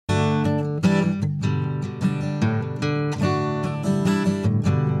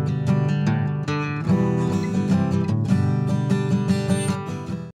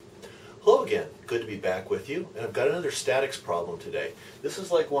you, and I've got another statics problem today. This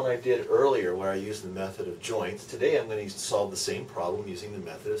is like one I did earlier where I used the method of joints. Today I'm going to solve the same problem using the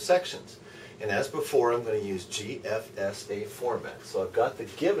method of sections. And as before, I'm going to use GFSA format. So I've got the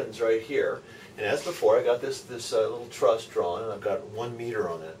givens right here, and as before I got this little truss drawn, and I've got 1 meter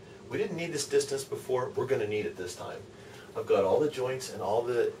on it. We didn't need this distance before, we're going to need it this time. I've got all the joints and all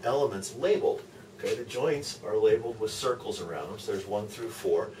the elements labeled. Okay, the joints are labeled with circles around them, so there's 1 through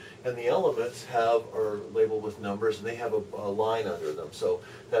 4, and the elements are labeled with numbers, and they have a line under them. So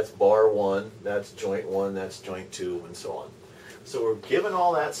that's bar 1, that's joint 1, that's joint 2, and so on. So we're given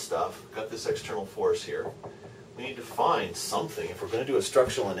all that stuff, got this external force here. We need to find something. If we're going to do a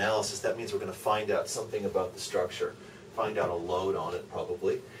structural analysis, that means we're going to find out something about the structure, find out a load on it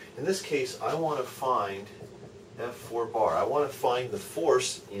probably. In this case, I want to find F4 bar. I want to find the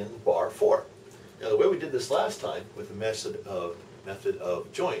force in bar 4. Now the way we did this last time with the method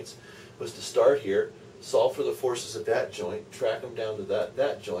of joints was to start here, solve for the forces at that joint, track them down to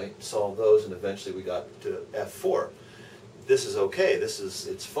that joint, solve those, and eventually we got to F4. This is okay,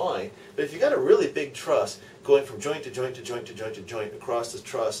 it's fine, but if you got a really big truss going from joint to joint to joint to joint to joint across this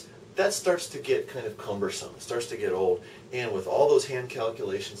truss, that starts to get kind of cumbersome, it starts to get old, and with all those hand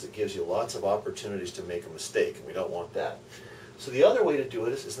calculations it gives you lots of opportunities to make a mistake, and we don't want that. So the other way to do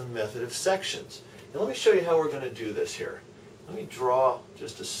it is the method of sections. Now let me show you how we're going to do this here. Let me draw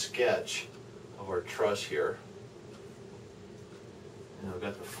just a sketch of our truss here. And I've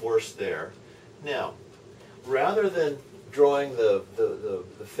got the force there. Now, rather than drawing the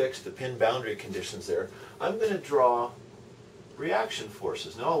fixed, the pin boundary conditions there, I'm going to draw reaction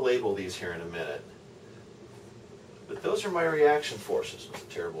forces. Now I'll label these here in a minute. But those are my reaction forces. That's a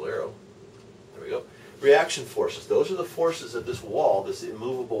terrible arrow. There we go. Reaction forces. Those are the forces that this wall, this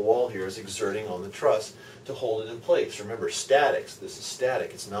immovable wall here, is exerting on the truss to hold it in place. Remember, statics. This is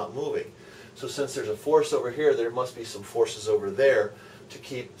static. It's not moving. So since there's a force over here, there must be some forces over there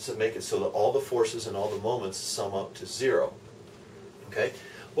to make it so that all the forces and all the moments sum up to 0. Okay?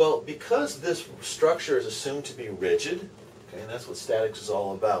 Well, because this structure is assumed to be rigid, okay, and that's what statics is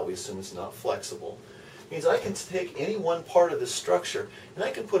all about, we assume it's not flexible, means I can take any one part of this structure and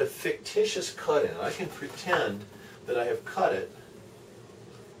I can put a fictitious cut in. I can pretend that I have cut it,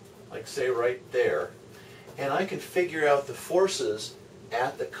 like say right there, and I can figure out the forces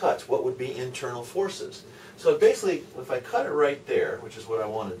at the cuts, what would be internal forces. So basically, if I cut it right there, which is what I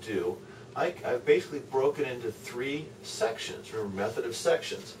want to do, I've basically broken into 3 sections. Remember, method of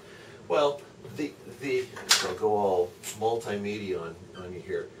sections. Well, I'll go all multimedia on you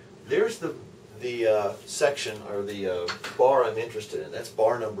here. There's the section, or the bar I'm interested in. That's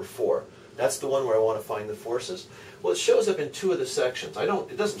bar number 4. That's the one where I want to find the forces. Well, it shows up in 2 of the sections.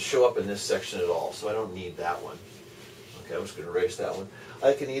 It doesn't show up in this section at all, so I don't need that one. Okay, I'm just going to erase that one.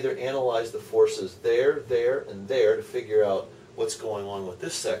 I can either analyze the forces there, there, and there to figure out what's going on with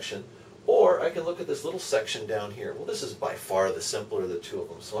this section, or I can look at this little section down here. Well, this is by far the simpler of the 2 of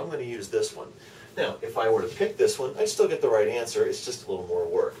them, so I'm going to use this one. Now, if I were to pick this one, I'd still get the right answer. It's just a little more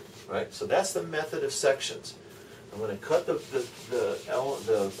work, right? So that's the method of sections. I'm going to cut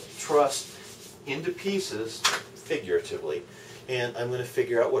the truss into pieces, figuratively, and I'm going to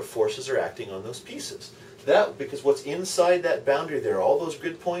figure out what forces are acting on those pieces. Because what's inside that boundary there, all those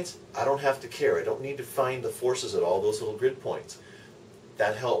grid points, I don't have to care. I don't need to find the forces at all those little grid points.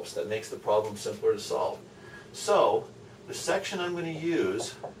 That helps. That makes the problem simpler to solve. So, the section I'm going to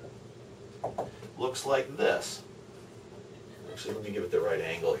use looks like this. Actually, let me give it the right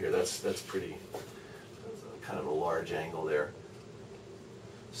angle here. That's pretty, kind of a large angle there.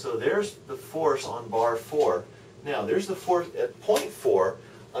 So there's the force on bar 4. Now, there's the force at point 4.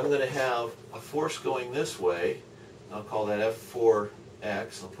 I'm going to have a force going this way. I'll call that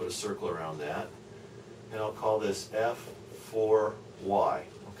F4X. I'll put a circle around that. And I'll call this F4Y.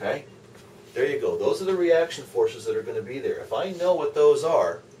 Okay? There you go. Those are the reaction forces that are going to be there. If I know what those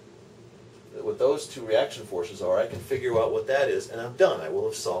are, what those 2 reaction forces are, I can figure out what that is, and I'm done. I will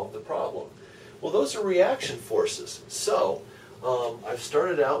have solved the problem. Well, those are reaction forces. So, I've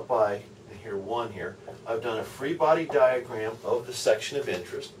started out by, here 1 here, I've done a free body diagram of the section of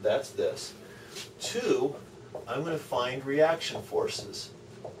interest. That's this. 2, I'm going to find reaction forces.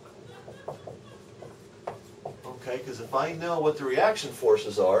 Okay, because if I know what the reaction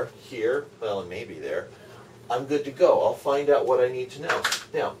forces are here, well, and maybe there, I'm good to go. I'll find out what I need to know.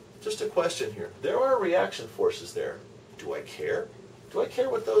 Now, just a question here. There are reaction forces there. Do I care? Do I care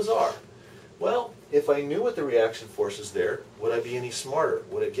what those are? Well, if I knew what the reaction forces there, would I be any smarter?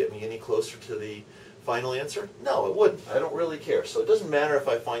 Would it get me any closer to the final answer? No, it wouldn't. I don't really care. So it doesn't matter if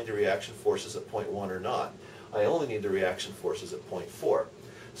I find the reaction forces at point 1 or not. I only need the reaction forces at point 4.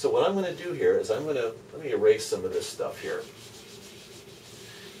 So what I'm going to do here is let me erase some of this stuff here.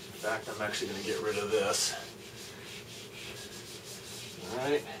 In fact, I'm actually going to get rid of this. All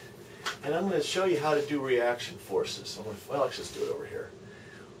right. And I'm going to show you how to do reaction forces. Well, let's just do it over here.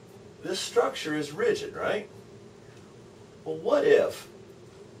 This structure is rigid, right? Well, what if,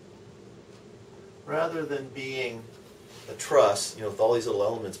 rather than being a truss, with all these little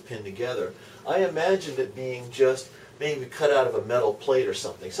elements pinned together, I imagined it being just maybe cut out of a metal plate or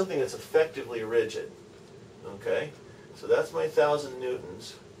something that's effectively rigid. Okay? So that's my 1,000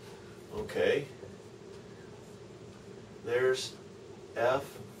 newtons. Okay? There's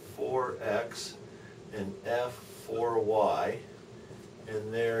F4x and F4y,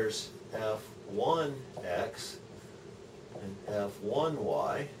 and there's F1x and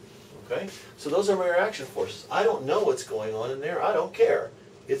F1y. Okay? So those are my reaction forces. I don't know what's going on in there. I don't care.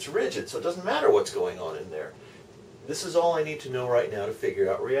 It's rigid, so it doesn't matter what's going on in there. This is all I need to know right now to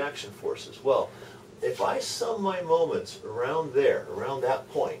figure out reaction forces. Well, if I sum my moments around there, around that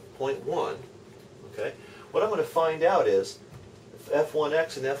point, point 1, okay, what I'm going to find out is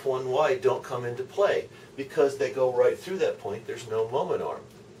F1x and F1y don't come into play because they go right through that point. There's no moment arm.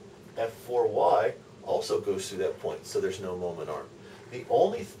 F4y also goes through that point, so there's no moment arm. The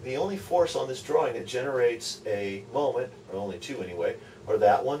only force on this drawing that generates a moment, or only two anyway, are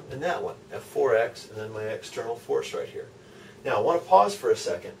that one and that one, F4x, and then my external force right here. Now, I want to pause for a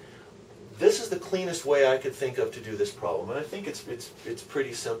second. This is the cleanest way I could think of to do this problem, and I think it's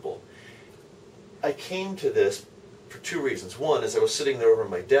pretty simple. I came to this for two reasons. One is I was sitting there over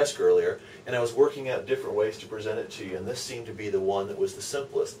my desk earlier, and I was working out different ways to present it to you, and this seemed to be the one that was the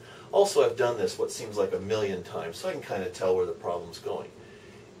simplest. Also, I've done this what seems like 1,000,000 times, so I can kind of tell where the problem's going.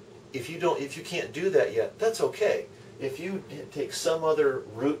 If you can't do that yet, that's okay. If you take some other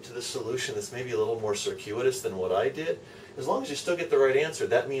route to the solution that's maybe a little more circuitous than what I did, as long as you still get the right answer,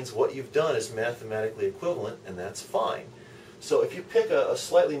 that means what you've done is mathematically equivalent, and that's fine. So if you pick a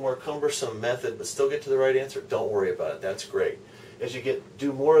slightly more cumbersome method but still get to the right answer, don't worry about it. That's great. As you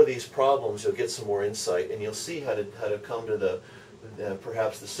do more of these problems, you'll get some more insight, and you'll see how to come to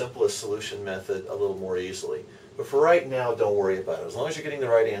perhaps the simplest solution method a little more easily. But for right now, don't worry about it. As long as you're getting the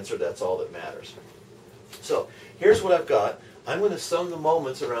right answer, that's all that matters. So here's what I've got. I'm going to sum the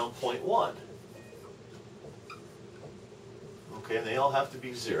moments around point 1. Okay, and they all have to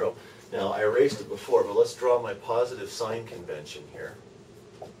be 0. Now, I erased it before, but let's draw my positive sign convention here.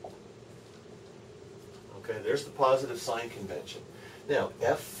 Okay, there's the positive sign convention. Now,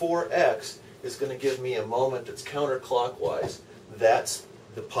 F4x is going to give me a moment that's counterclockwise. That's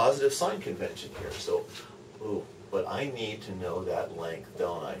the positive sign convention here. So, but I need to know that length,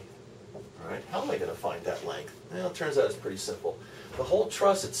 don't I? All right, how am I going to find that length? Well, it turns out it's pretty simple. The whole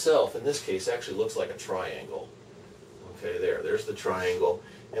truss itself, in this case, actually looks like a triangle. Okay, there's the triangle.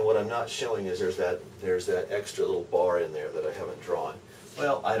 And what I'm not showing is there's that extra little bar in there that I haven't drawn.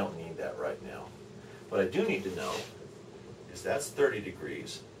 Well, I don't need that right now. What I do need to know is that's 30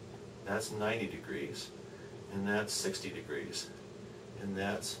 degrees, that's 90 degrees, and that's 60 degrees, and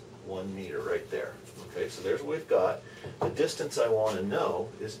that's 1 meter right there. Okay, so there's what we've got. The distance I want to know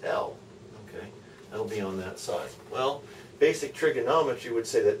is L. Okay, that'll be on that side. Well, basic trigonometry would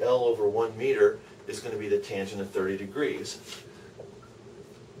say that L over 1 meter is going to be the tangent of 30 degrees.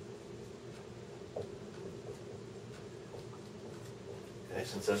 Okay,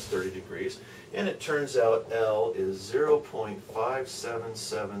 since that's 30 degrees. And it turns out L is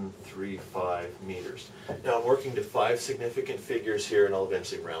 0.57735 meters. Now I'm working to 5 significant figures here, and I'll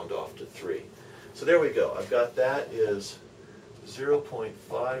eventually round off to 3. So there we go. I've got that is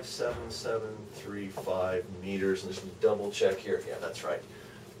 0.57735 meters. And just double check here. Yeah, that's right.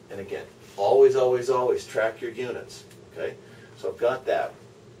 And again, always, always, always track your units. Okay? So I've got that.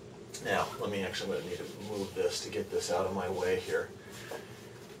 Now, I'm going to need to move this to get this out of my way here.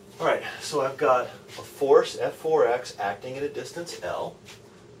 All right, so I've got a force, F4x, acting at a distance L.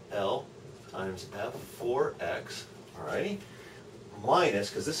 L times F4x, all righty, minus,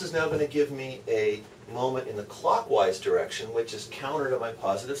 because this is now going to give me a moment in the clockwise direction, which is counter to my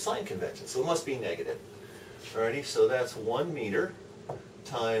positive sign convention, so it must be negative. All righty, so that's 1 meter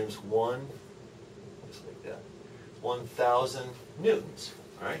times 1,000 newtons,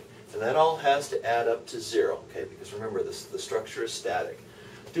 all right? And that all has to add up to 0, okay, because remember, the structure is static.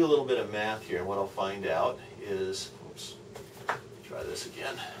 Do a little bit of math here, and what I'll find out is, try this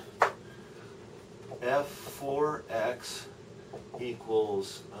again. F4x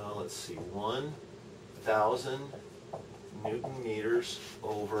equals, let's see, 1,000 Newton meters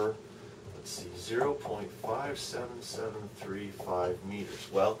over, let's see, 0.57735 meters.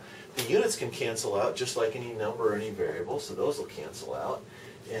 Well, the units can cancel out just like any number or any variable, so those will cancel out.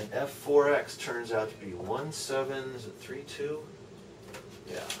 And F4x turns out to be 17, is it 32?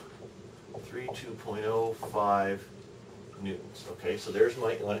 Yeah, 32.05 newtons. Okay, so there's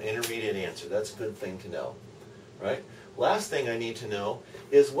my intermediate answer. That's a good thing to know, right? Last thing I need to know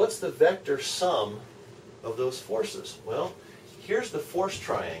is what's the vector sum of those forces? Well, here's the force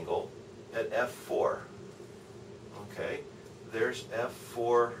triangle at F4. Okay, there's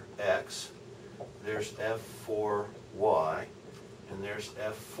F4x, there's F4y, and there's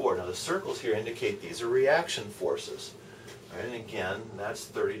F4. Now the circles here indicate these are reaction forces. Right, and again, that's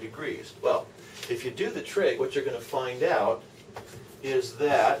 30 degrees. Well, if you do the trig, what you're going to find out is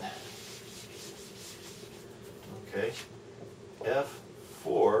that, okay,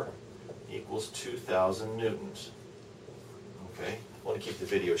 F4 equals 2,000 newtons. Okay, I want to keep the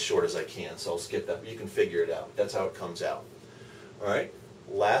video as short as I can, so I'll skip that, but you can figure it out. That's how it comes out. All right,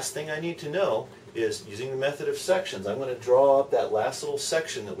 last thing I need to know is, using the method of sections, I'm going to draw up that last little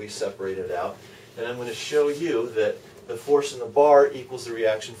section that we separated out, and I'm going to show you that the force in the bar equals the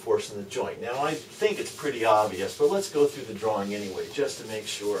reaction force in the joint. Now, I think it's pretty obvious, but let's go through the drawing anyway, just to make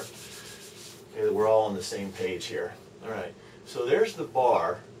sure, okay, that we're all on the same page here. All right, so there's the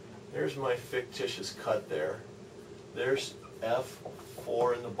bar. There's my fictitious cut there. There's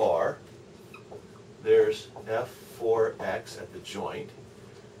F4 in the bar. There's F4x at the joint.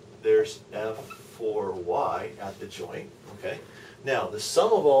 There's F4y at the joint. Okay. Now, the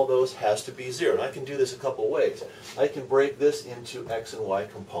sum of all those has to be 0. And I can do this a couple ways. I can break this into x and y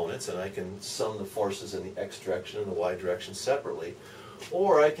components, and I can sum the forces in the x direction and the y direction separately.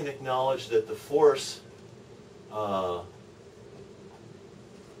 Or I can acknowledge that the force at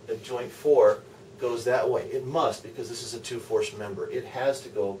joint 4 goes that way. It must, because this is a two-force member. It has to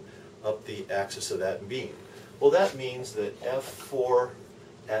go up the axis of that beam. Well, that means that F4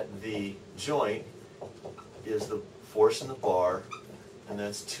 at the joint is the force in the bar, and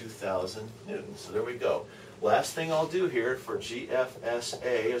that's 2,000 newtons. So there we go. Last thing I'll do here for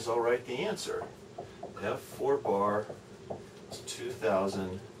GFSA is I'll write the answer. F4 bar is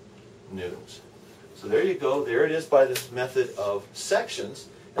 2,000 newtons. So there you go. There it is by the method of sections,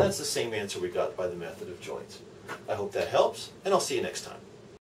 and that's the same answer we got by the method of joints. I hope that helps, and I'll see you next time.